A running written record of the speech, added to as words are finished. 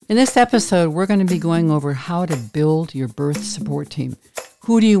In this episode, we're going to be going over how to build your birth support team.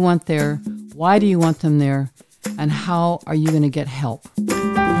 Who do you want there? Why do you want them there? And how are you going to get help?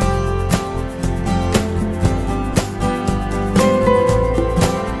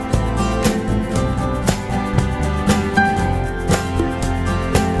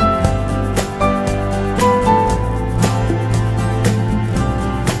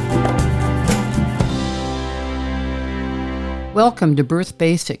 Welcome to Birth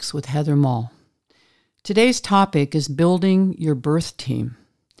Basics with Heather Mall. Today's topic is building your birth team.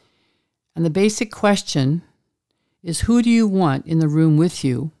 And the basic question is, who do you want in the room with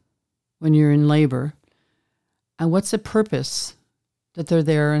you when you're in labor? And what's the purpose that they're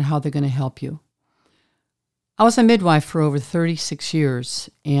there and how they're going to help you? I was a midwife for over 36 years,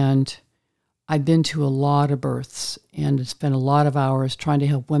 and I've been to a lot of births and spent a lot of hours trying to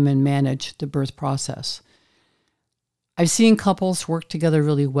help women manage the birth process. I've seen couples work together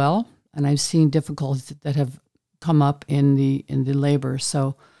really well, and I've seen difficulties that have come up in the labor.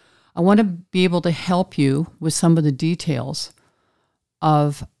 So I want to be able to help you with some of the details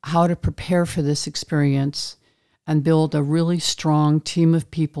of how to prepare for this experience and build a really strong team of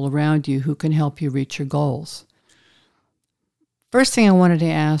people around you who can help you reach your goals. First thing I wanted to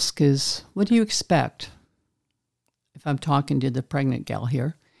ask is, what do you expect? If I'm talking to the pregnant gal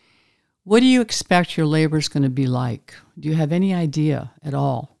here, what do you expect your labor is going to be like? Do you have any idea at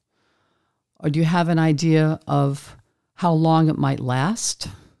all? Or do you have an idea of how long it might last?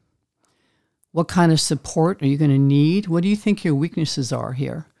 What kind of support are you going to need? What do you think your weaknesses are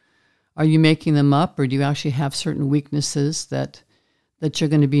here? Are you making them up, or do you actually have certain weaknesses that you're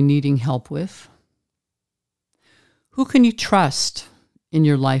going to be needing help with? Who can you trust in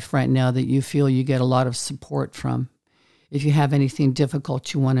your life right now that you feel you get a lot of support from? If you have anything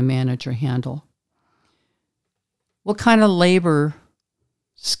difficult you want to manage or handle. What kind of labor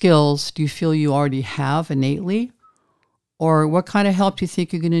skills do you feel you already have innately? Or what kind of help do you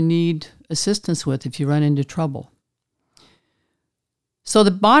think you're going to need assistance with if you run into trouble? So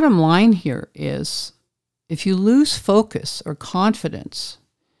the bottom line here is, if you lose focus or confidence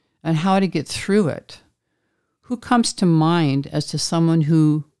on how to get through it, who comes to mind as to someone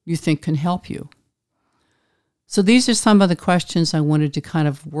who you think can help you? So these are some of the questions I wanted to kind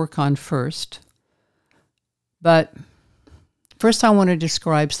of work on first. But first I want to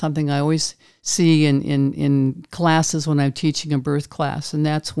describe something I always see in classes when I'm teaching a birth class, and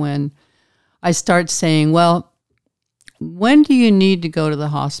that's when I start saying, well, when do you need to go to the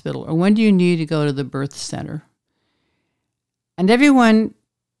hospital, or when do you need to go to the birth center? And everyone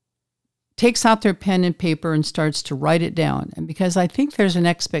takes out their pen and paper and starts to write it down. And because I think there's an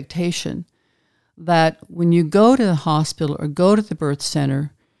expectation that when you go to the hospital or go to the birth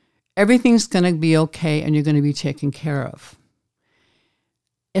center, everything's going to be okay and you're going to be taken care of.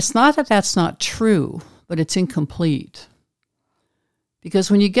 It's not that that's not true, but it's incomplete. Because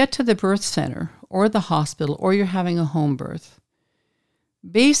when you get to the birth center or the hospital or you're having a home birth,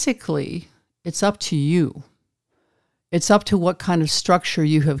 basically it's up to you. It's up to what kind of structure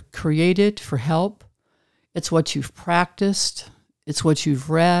you have created for help. It's what you've practiced. It's what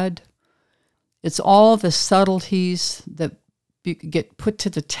you've read. It's all the subtleties that get put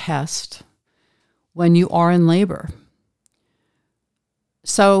to the test when you are in labor.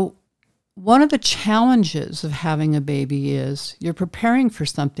 So one of the challenges of having a baby is you're preparing for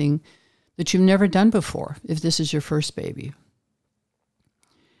something that you've never done before, if this is your first baby.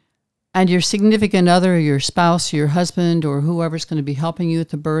 And your significant other, your spouse, your husband, or whoever's going to be helping you at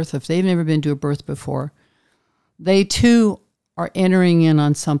the birth, if they've never been to a birth before, they too are entering in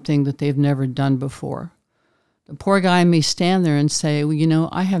on something that they've never done before. The poor guy may stand there and say, well,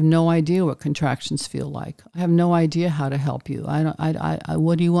 I have no idea what contractions feel like. I have no idea how to help you.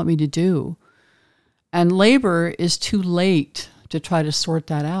 What do you want me to do? And labor is too late to try to sort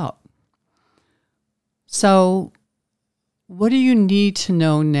that out. So what do you need to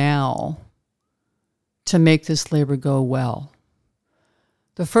know now to make this labor go well?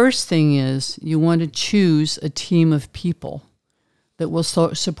 The first thing is you want to choose a team of people that will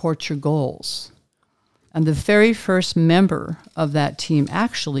support your goals. And the very first member of that team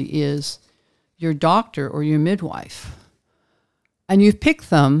actually is your doctor or your midwife. And you pick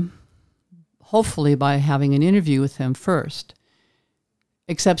them, hopefully by having an interview with them first.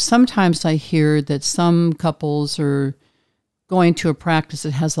 Except sometimes I hear that some couples are going to a practice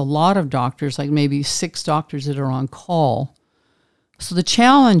that has a lot of doctors, like maybe 6 doctors that are on call. So the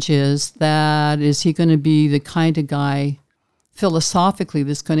challenge is he going to be the kind of guy philosophically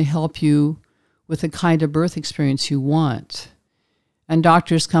that's going to help you with the kind of birth experience you want? And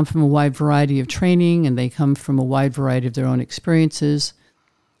doctors come from a wide variety of training, and they come from a wide variety of their own experiences.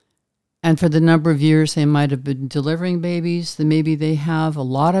 And for the number of years they might have been delivering babies, then maybe they have a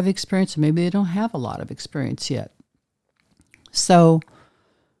lot of experience, or maybe they don't have a lot of experience yet. So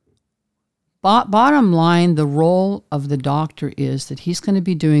bottom line, the role of the doctor is that he's going to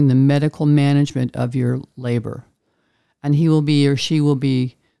be doing the medical management of your labor. And he will be, or she will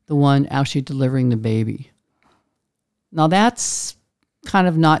be, the one actually delivering the baby. Now that's kind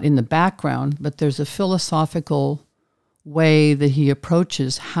of not in the background, but there's a philosophical way that he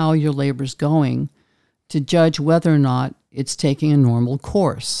approaches how your labor's going to judge whether or not it's taking a normal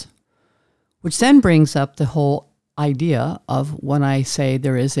course. Which then brings up the whole idea of when I say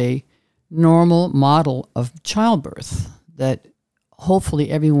there is a normal model of childbirth that hopefully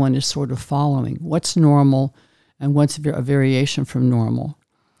everyone is sort of following. What's normal and what's a variation from normal?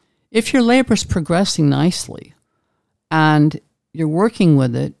 If your labor is progressing nicely and you're working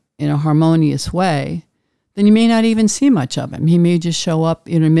with it in a harmonious way, then you may not even see much of him. He may just show up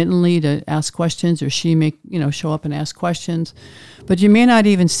intermittently to ask questions, or she may, show up and ask questions, but you may not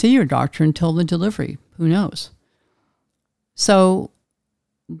even see your doctor until the delivery. Who knows? So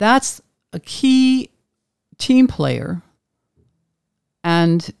that's a key team player.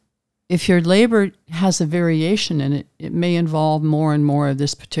 And if your labor has a variation in it, it may involve more and more of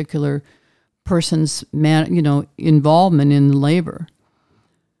this particular person's involvement in the labor.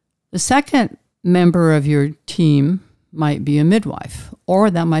 The second member of your team might be a midwife,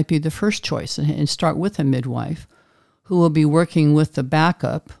 or that might be the first choice, and start with a midwife who will be working with the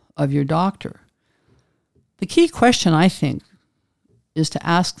backup of your doctor. The key question, I think, is to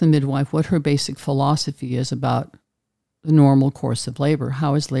ask the midwife what her basic philosophy is about the normal course of labor.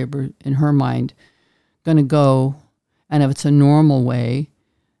 How is labor, in her mind, going to go? And if it's a normal way,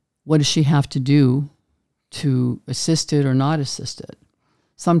 what does she have to do to assist it or not assist it?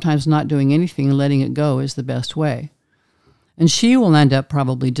 Sometimes not doing anything and letting it go is the best way. And she will end up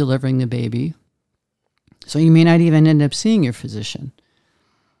probably delivering the baby. So you may not even end up seeing your physician.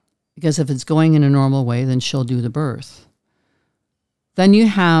 Because if it's going in a normal way, then she'll do the birth. Then you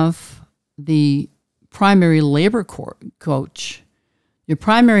have the primary labor coach. Your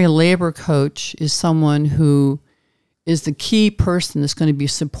primary labor coach is someone who is the key person that's going to be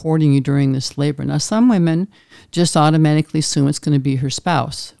supporting you during this labor. Now, some women just automatically assume it's going to be her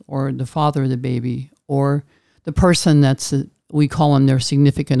spouse or the father of the baby or the person we call them their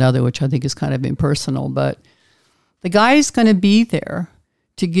significant other, which I think is kind of impersonal. But the guy is going to be there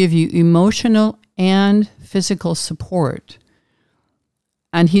to give you emotional and physical support.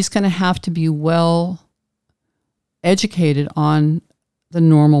 And he's going to have to be well educated on the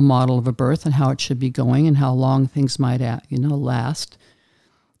normal model of a birth and how it should be going and how long things might last.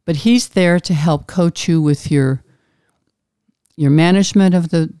 But he's there to help coach you with your management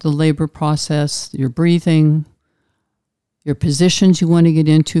of the labor process, your breathing, your positions you want to get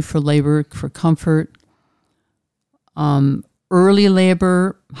into for labor, for comfort, early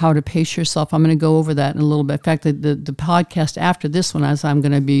labor, how to pace yourself. I'm going to go over that in a little bit. In fact, the podcast after this one, as I'm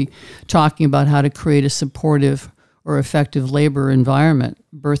going to be talking about how to create a supportive or effective labor environment,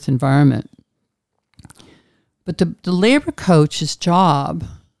 birth environment. But the labor coach's job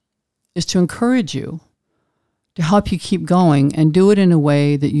is to encourage you, to help you keep going and do it in a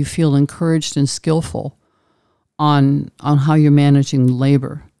way that you feel encouraged and skillful on how you're managing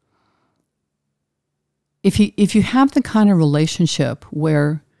labor. If you have the kind of relationship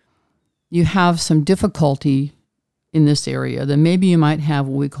where you have some difficulty in this area, then maybe you might have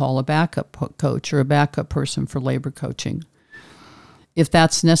what we call a backup coach or a backup person for labor coaching. If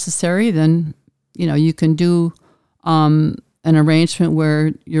that's necessary, then you can do an arrangement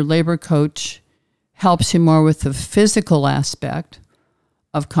where your labor coach helps you more with the physical aspect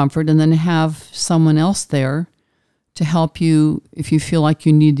of comfort, and then have someone else there to help you if you feel like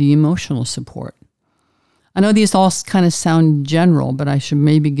you need the emotional support. I know these all kind of sound general, but I should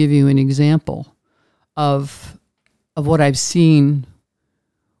maybe give you an example of what I've seen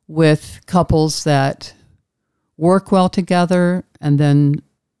with couples that work well together and then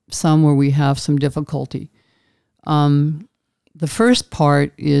some where we have some difficulty. The first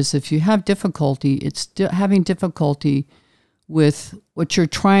part is if you have difficulty, it's having difficulty with what you're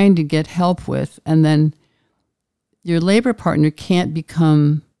trying to get help with, and then your labor partner can't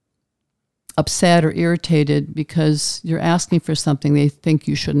become upset or irritated because you're asking for something they think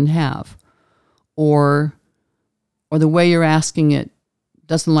you shouldn't have, or the way you're asking it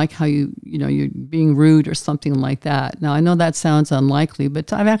doesn't like how you're being rude or something like that. Now, I know that sounds unlikely,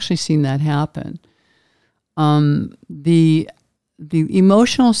 but I've actually seen that happen. The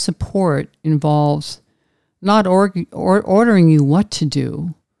emotional support involves not ordering you what to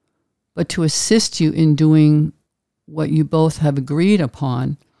do, but to assist you in doing what you both have agreed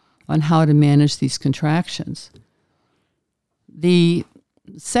upon on how to manage these contractions. The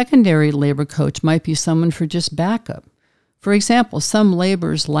secondary labor coach might be someone for just backup. For example, some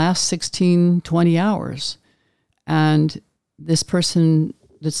labors last 16, 20 hours, and this person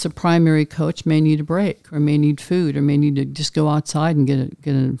that's the primary coach may need a break or may need food or may need to just go outside and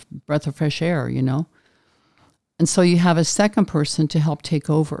get a breath of fresh air, you know. And so you have a second person to help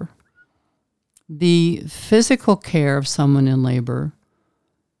take over. The physical care of someone in labor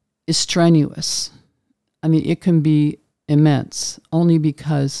is strenuous. I mean, it can be immense only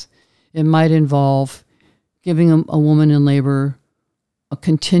because it might involve giving a woman in labor a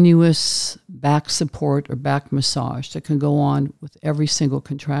continuous back support or back massage that can go on with every single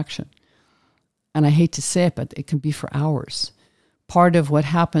contraction. And I hate to say it, but it can be for hours. Part of what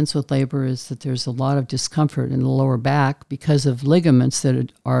happens with labor is that there's a lot of discomfort in the lower back because of ligaments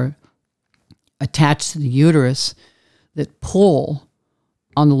that are attached to the uterus that pull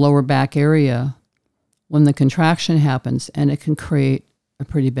on the lower back area when the contraction happens, and it can create a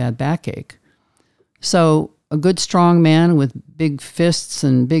pretty bad backache. So a good strong man with big fists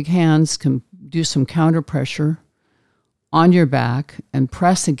and big hands can do some counter pressure on your back and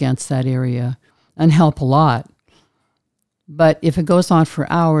press against that area and help a lot. But if it goes on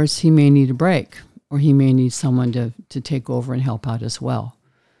for hours, he may need a break, or he may need someone to take over and help out as well.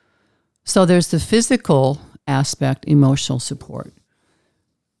 So there's the physical aspect, emotional support.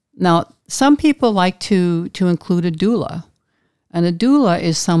 Now, some people like to include a doula. And a doula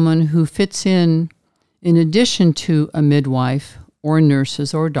is someone who fits in addition to a midwife or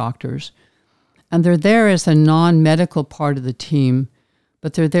nurses or doctors. And they're there as a non-medical part of the team,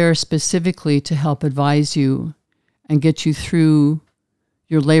 but they're there specifically to help advise you and get you through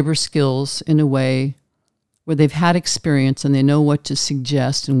your labor skills in a way where they've had experience and they know what to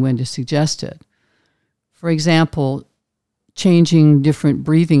suggest and when to suggest it. For example, changing different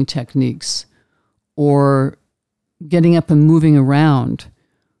breathing techniques or getting up and moving around.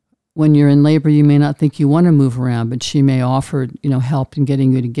 When you're in labor, you may not think you want to move around, but she may offer, help in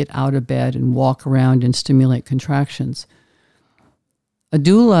getting you to get out of bed and walk around and stimulate contractions. A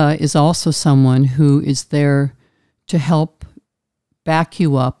doula is also someone who is there to help back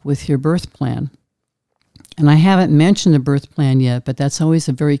you up with your birth plan. And I haven't mentioned the birth plan yet, but that's always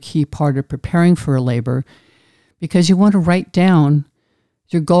a very key part of preparing for a labor, because you want to write down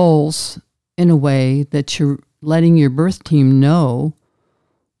your goals in a way that you're letting your birth team know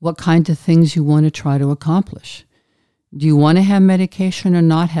what kind of things you want to try to accomplish. Do you want to have medication or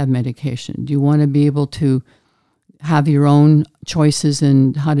not have medication? Do you want to be able to have your own choices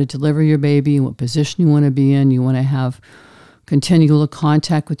in how to deliver your baby and what position you want to be in? You want to have continual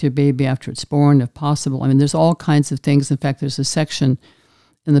contact with your baby after it's born, if possible. I mean, there's all kinds of things. In fact, there's a section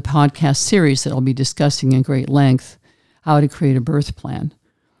in the podcast series that I'll be discussing in great length how to create a birth plan.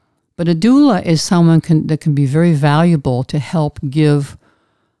 But a doula is someone that can be very valuable to help give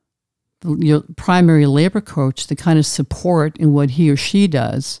your primary labor coach the kind of support in what he or she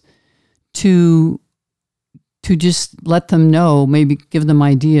does to just let them know, maybe give them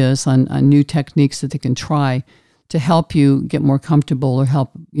ideas on new techniques that they can try to help you get more comfortable or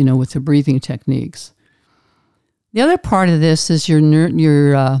help, with the breathing techniques. The other part of this is your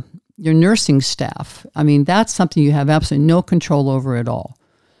nursing staff. I mean, that's something you have absolutely no control over at all.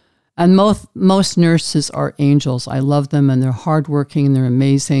 And most nurses are angels. I love them, and they're hardworking, and they're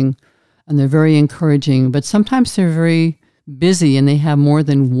amazing, and they're very encouraging. But sometimes they're very busy, and they have more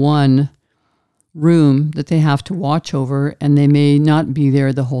than one room that they have to watch over, and they may not be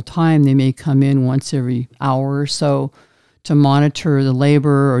there the whole time. They may come in once every hour or so to monitor the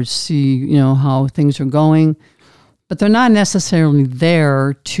labor or see, how things are going. But they're not necessarily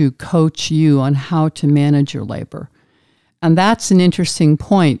there to coach you on how to manage your labor. And that's an interesting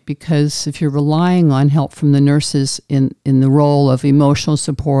point, because if you're relying on help from the nurses in the role of emotional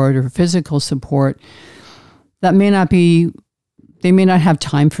support or physical support, they may not have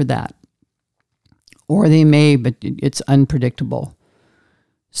time for that. Or they may, but it's unpredictable.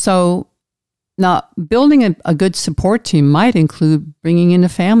 So now building a good support team might include bringing in a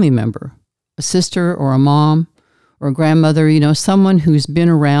family member, a sister or a mom or a grandmother, someone who's been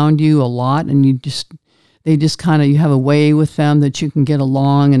around you a lot, and you have a way with them that you can get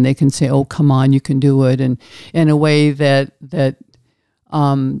along, and they can say, "Oh, come on, you can do it," and in a way that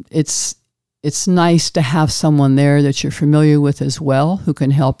it's nice to have someone there that you're familiar with as well, who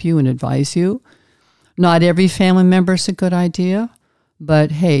can help you and advise you. Not every family member is a good idea,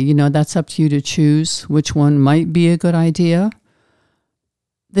 but hey, that's up to you to choose which one might be a good idea.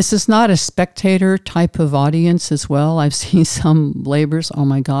 This is not a spectator type of audience as well. I've seen some labors, oh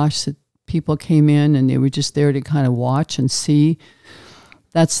my gosh, that people came in and they were just there to kind of watch and see.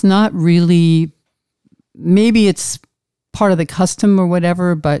 that's not really, maybe it's part of the custom or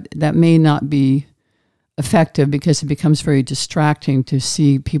whatever, but that may not be effective because it becomes very distracting to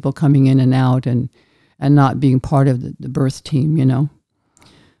see people coming in and out and not being part of the birth team, you know.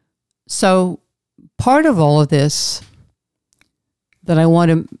 So part of all of this that I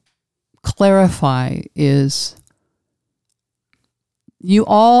want to clarify is you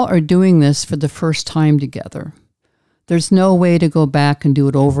all are doing this for the first time together. There's no way to go back and do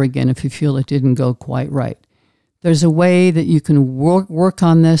it over again if you feel it didn't go quite right. There's a way that you can work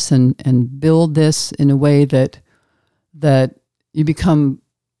on this and build this in a way that you become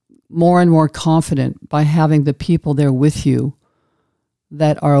more and more confident by having the people there with you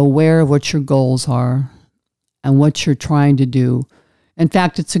that are aware of what your goals are and what you're trying to do. In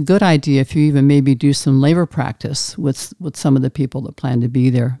fact, it's a good idea if you even maybe do some labor practice with some of the people that plan to be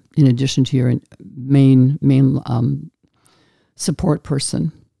there, in addition to your main support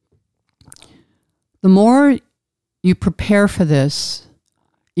person. The more you prepare for this,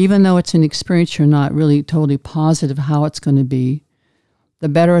 even though it's an experience you're not really totally positive how it's going to be, the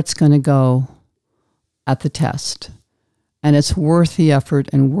better it's going to go at the test. And it's worth the effort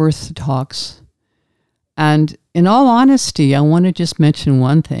and worth the talks. And in all honesty, I want to just mention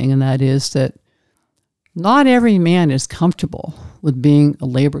one thing, and that is that not every man is comfortable with being a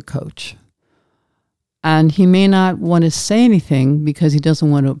labor coach. And he may not want to say anything because he doesn't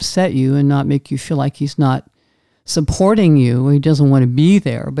want to upset you and not make you feel like he's not supporting you, or he doesn't want to be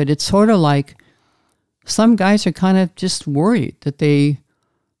there. But it's sort of like some guys are kind of just worried that they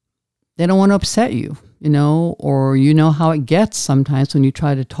don't want to upset you, you know, or you know how it gets sometimes when you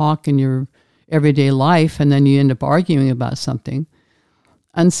try to talk in your everyday life and then you end up arguing about something.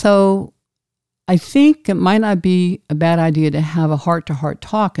 And so I think it might not be a bad idea to have a heart-to-heart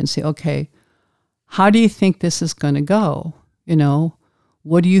talk and say, okay, how do you think this is going to go? You know,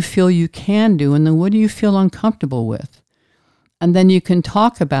 what do you feel you can do? And then what do you feel uncomfortable with? And then you can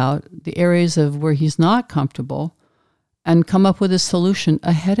talk about the areas of where he's not comfortable and come up with a solution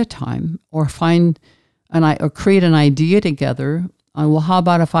ahead of time, or or create an idea together on, well, how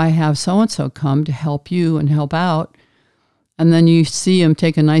about if I have so-and-so come to help you and help out? And then you see him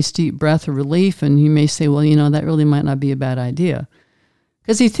take a nice deep breath of relief, and you may say, well, you know, that really might not be a bad idea.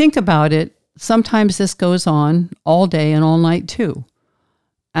 Because you think about it, sometimes this goes on all day and all night too.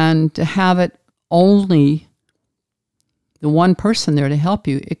 And to have it only the one person there to help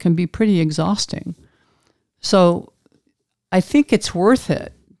you, it can be pretty exhausting. So I think it's worth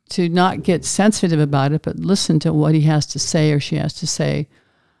it to not get sensitive about it, but listen to what he has to say or she has to say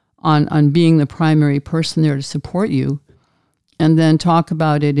on being the primary person there to support you, and then talk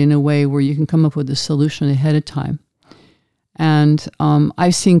about it in a way where you can come up with a solution ahead of time. And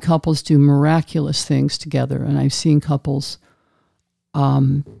I've seen couples do miraculous things together, and I've seen couples,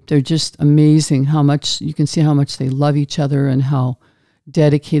 they're just amazing how much, you can see how much they love each other and how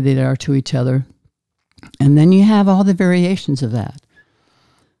dedicated they are to each other. And then you have all the variations of that.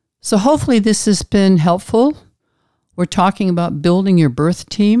 So hopefully this has been helpful. We're talking about building your birth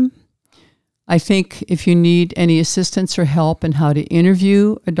team. I think if you need any assistance or help in how to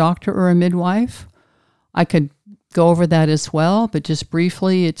interview a doctor or a midwife, I could go over that as well. But just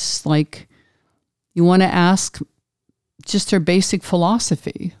briefly, it's like you want to ask just their basic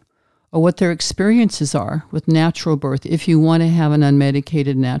philosophy or what their experiences are with natural birth, if you want to have an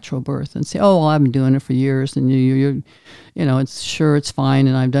unmedicated natural birth, and say, oh, well, I've been doing it for years, and you know, it's fine,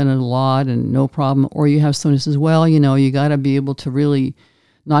 and I've done it a lot, and no problem. Or you have someone who says, well, you know, you got to be able to really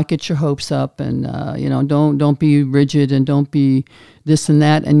not get your hopes up, and you know, don't be rigid, and don't be this and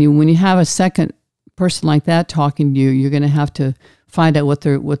that. And when you have a second person like that talking to you, you're going to have to find out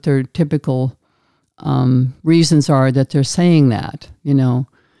what their typical reasons are that they're saying that, you know.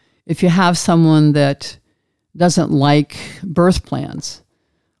 If you have someone that doesn't like birth plans,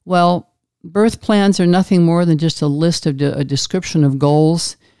 well, birth plans are nothing more than just a list of a description of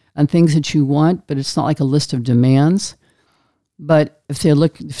goals and things that you want, but it's not like a list of demands. But if they're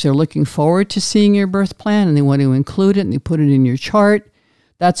looking forward to seeing your birth plan and they want to include it and they put it in your chart,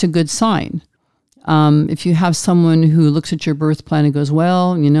 that's a good sign. If you have someone who looks at your birth plan and goes,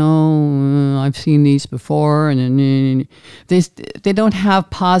 well, you know, I've seen these before, and they don't have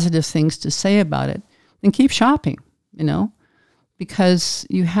positive things to say about it, then keep shopping, you know, because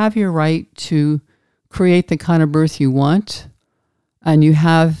you have your right to create the kind of birth you want, and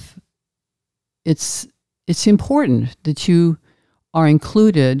it's important that you are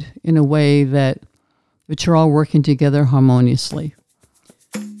included in a way that you're all working together harmoniously.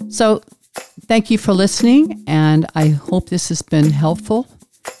 So thank you for listening, and I hope this has been helpful.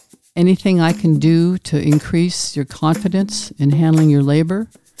 anything I can do to increase your confidence in handling your labor,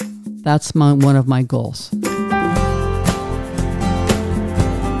 that's one of my goals.